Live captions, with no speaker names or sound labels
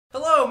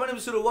Hello, my name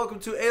is Huta. Welcome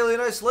to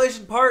Alien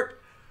Isolation Part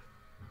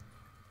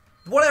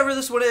whatever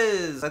this one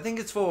is. I think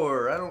it's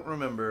 4. I don't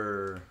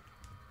remember.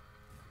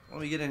 Let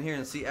me get in here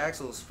and see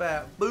Axel's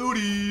fat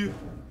booty.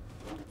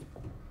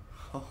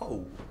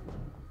 Oh,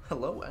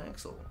 hello,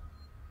 Axel.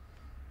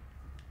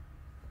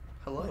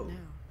 Hello.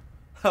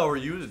 How are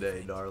you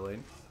today,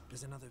 darling?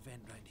 There's another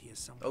vent right here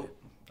somewhere. Oh,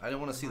 I didn't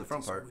want to see the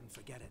front part. Wouldn't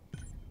forget it.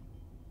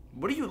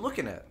 What are you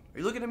looking at? Are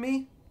you looking at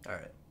me? All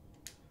right.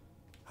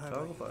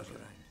 Toggle flashlight.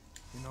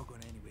 You're not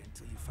going anywhere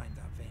until you find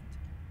that vent.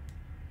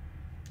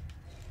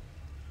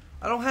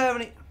 I don't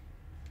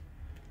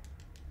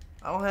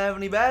have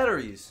any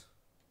batteries.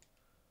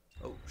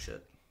 Oh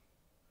shit.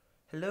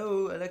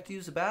 Hello, I'd like to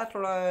use a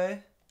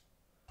battery.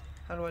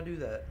 How do I do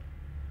that?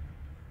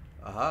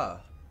 Aha.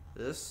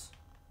 This.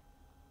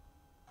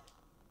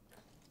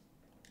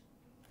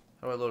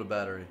 How do I load a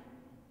battery?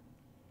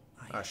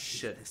 Ah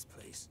shit. This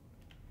place.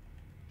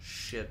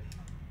 Shit.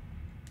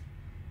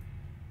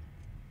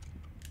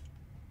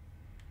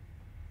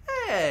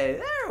 Hey,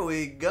 there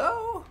we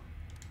go.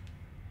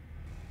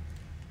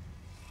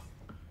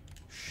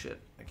 Shit,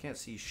 I can't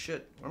see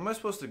shit. Where am I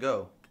supposed to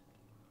go?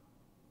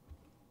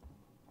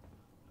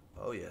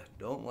 Oh yeah,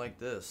 don't like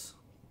this.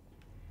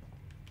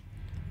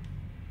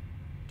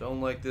 Don't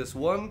like this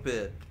one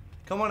bit.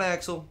 Come on,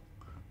 Axel.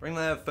 Bring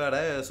that fat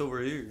ass over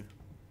here.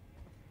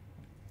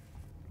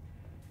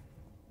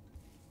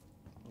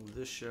 Move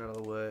this shit out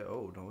of the way.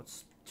 Oh no,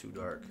 it's too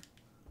dark.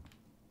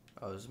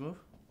 Oh, does this move?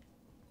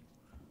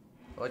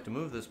 I'd like to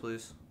move this,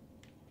 please.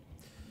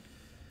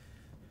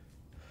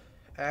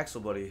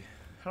 Axel, buddy.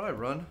 How do I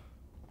run?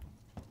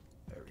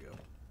 There we go.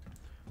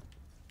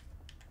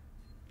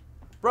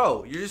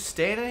 Bro, you're just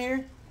standing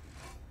here?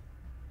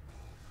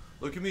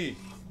 Look at me.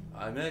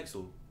 I'm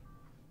Axel.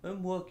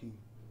 I'm walking.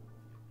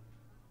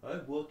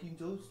 I'm walking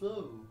so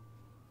slow.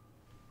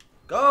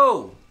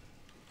 Go!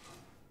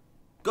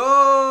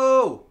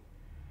 Go!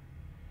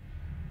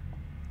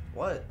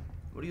 What?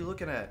 What are you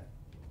looking at?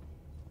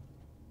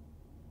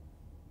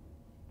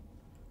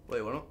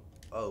 Wait, what?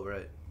 Oh,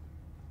 right.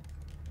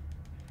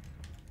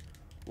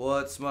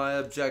 What's my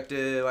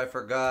objective? I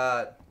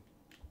forgot.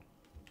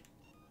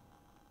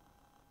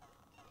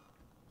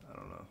 I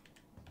don't know.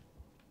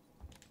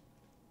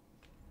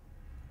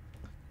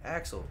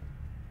 Axel,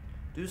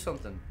 do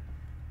something.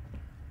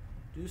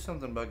 Do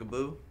something,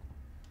 bugaboo.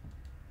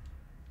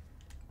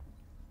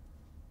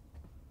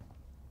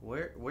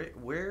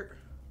 Where?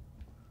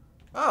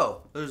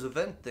 Oh, there's a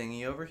vent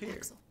thingy over here.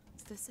 Axel,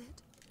 is this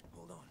it?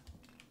 Hold on.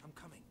 I'm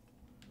coming.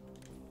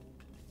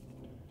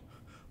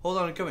 Hold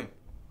on, I'm coming.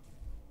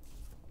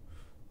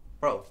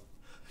 Bro,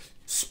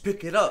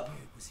 pick it up.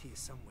 It was here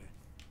somewhere.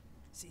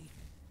 See?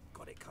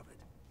 Got it covered.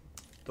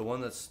 The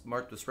one that's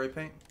marked with spray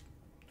paint?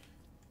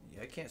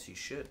 Yeah, I can't see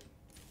shit.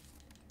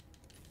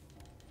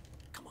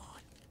 Come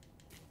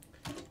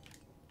on.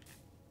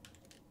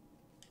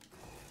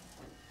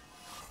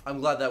 I'm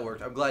glad that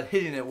worked. I'm glad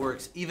hitting it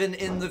works, even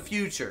in the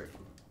future.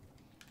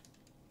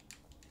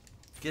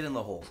 Get in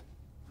the hole.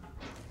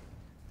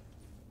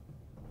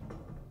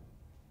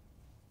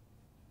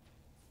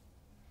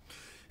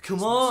 Come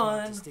It's not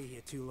smart on. to stay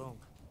here too long.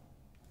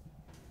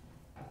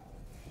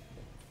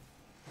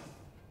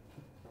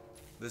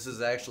 This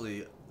is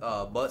actually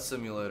Butt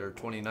Simulator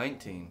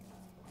 2019,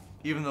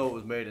 even though it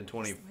was made in That's the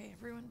way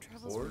everyone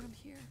travels around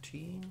here.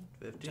 2014,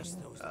 15.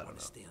 Just those I that don't want know.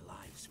 to stay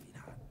alive,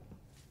 sweetheart.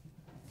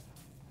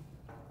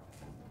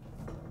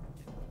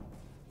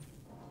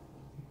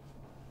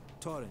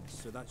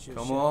 Torrance, so that's your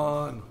Come ship.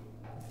 on.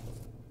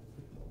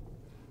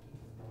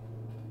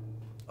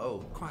 Oh,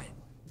 Quiet.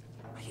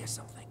 I hear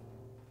something.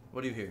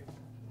 what do you hear?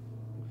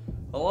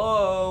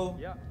 Hello.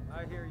 Yeah,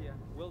 I hear you.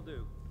 Will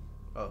do.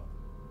 Oh,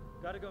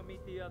 Gotta go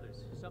meet the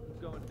others. Something's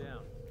going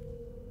down.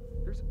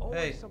 There's always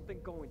Hey.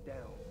 something going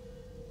down.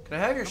 can I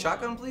have your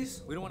shotgun,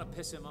 please? We don't want to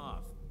piss him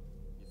off.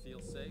 You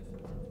feel safe?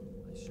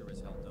 I sure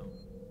as hell don't.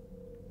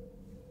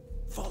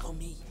 Follow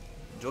me.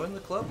 Join the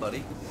club,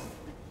 buddy.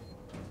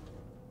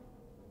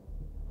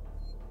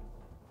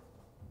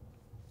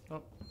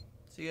 Oh,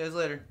 see you guys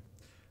later.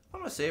 I'm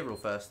gonna save real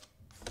fast.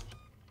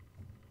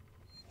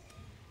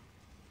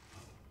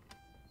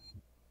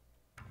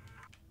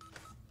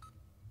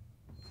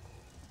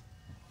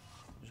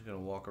 I'm just gonna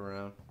walk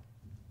around,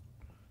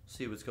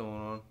 see what's going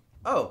on.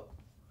 Oh,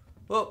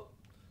 well,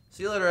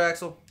 see you later,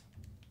 Axel.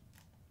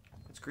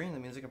 It's green, that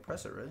means I can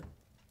press it, right?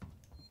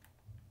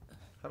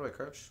 How do I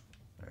crouch?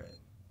 All right.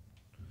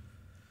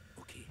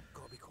 Okay,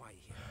 gotta be quiet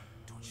here.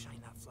 Don't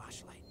shine that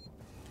flashlight.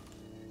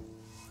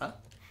 Huh?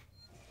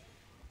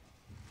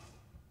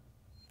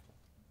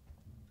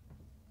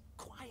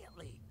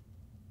 Quietly.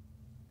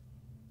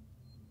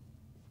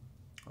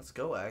 Let's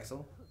go,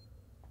 Axel.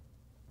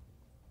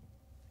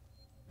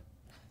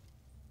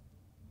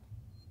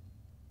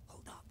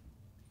 Hold up.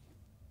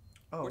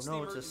 Oh What's the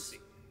no, emergency?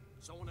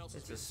 Someone else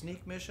it's is a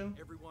sneak mission.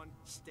 Everyone,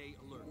 stay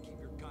alert. Keep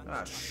your guns. Ah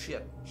down.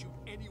 shit. Shoot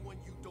anyone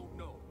you don't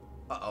know.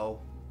 Uh-oh.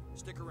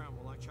 Stick around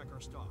while I check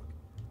our stock.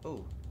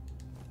 Oh.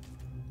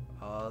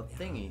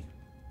 Thingy.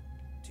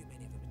 Too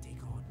many of them to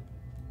take on.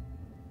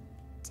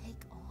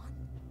 Take on?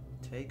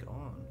 Take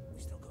on. We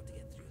still got to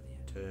get through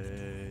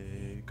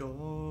there. Take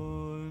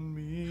on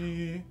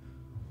me.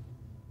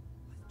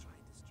 Let's try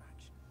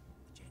distraction.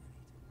 The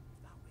generator.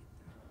 If that went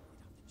down,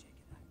 we'd have to check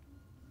it out.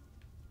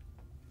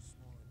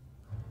 Small.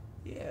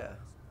 Yeah.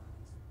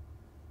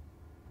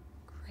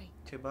 Great.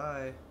 Okay,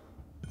 bye.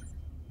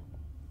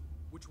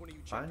 Which one of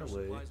you checked Find our a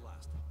way. supplies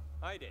last?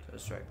 I did. To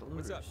distract the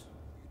What's looters. up?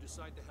 You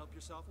decide to help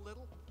yourself a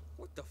little?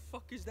 What the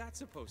fuck is that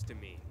supposed to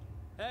mean?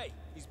 Hey,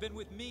 he's been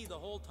with me the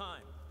whole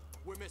time.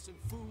 We're missing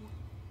food.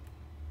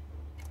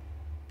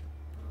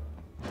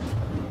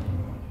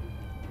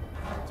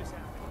 What just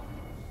happened?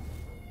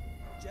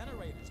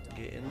 Generators done.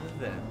 Get in the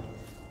vent.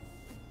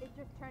 It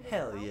just turned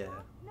Hell itself yeah.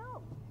 off?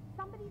 No,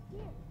 somebody's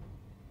here.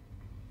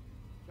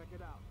 Check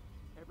it out.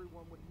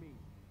 Everyone with me.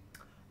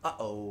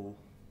 Uh-oh.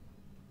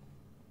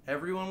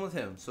 Everyone with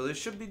him. So they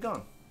should be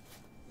gone.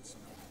 Listen,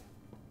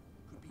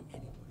 could be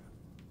anywhere.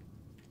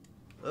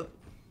 Oh.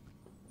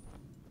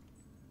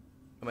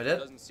 Am I dead?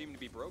 Doesn't seem to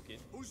be broken.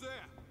 Who's there?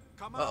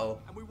 Come Uh-oh.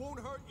 out, and we won't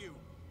hurt you.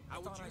 I How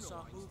would thought you I know, saw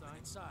Einstein? movement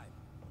inside.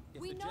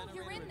 If We the know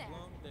you're generator in had there.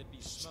 blown, there'd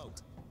be smoke.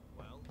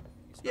 Well,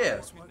 it's Yeah.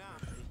 not working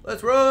now.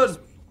 Let's run. This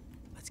way.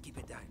 Let's keep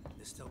it down.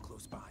 They're still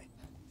close by.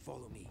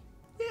 Follow me.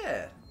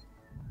 Yeah.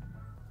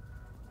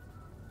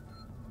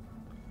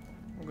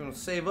 We're gonna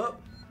save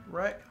up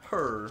right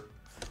her.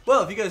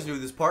 Well, if you guys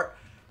enjoyed this part,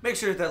 make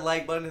sure to hit that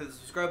like button, hit the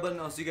subscribe button.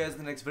 I'll see you guys in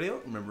the next video.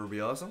 Remember to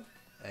be awesome,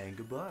 and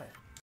goodbye.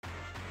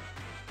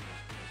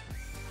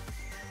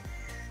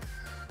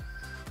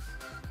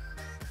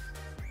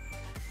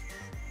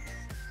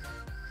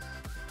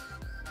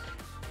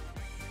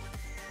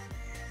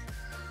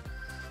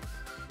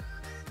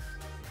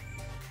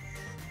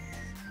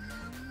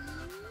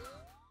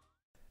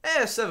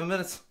 Eh, 7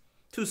 minutes.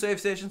 2 save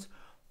stations.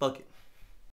 Fuck it.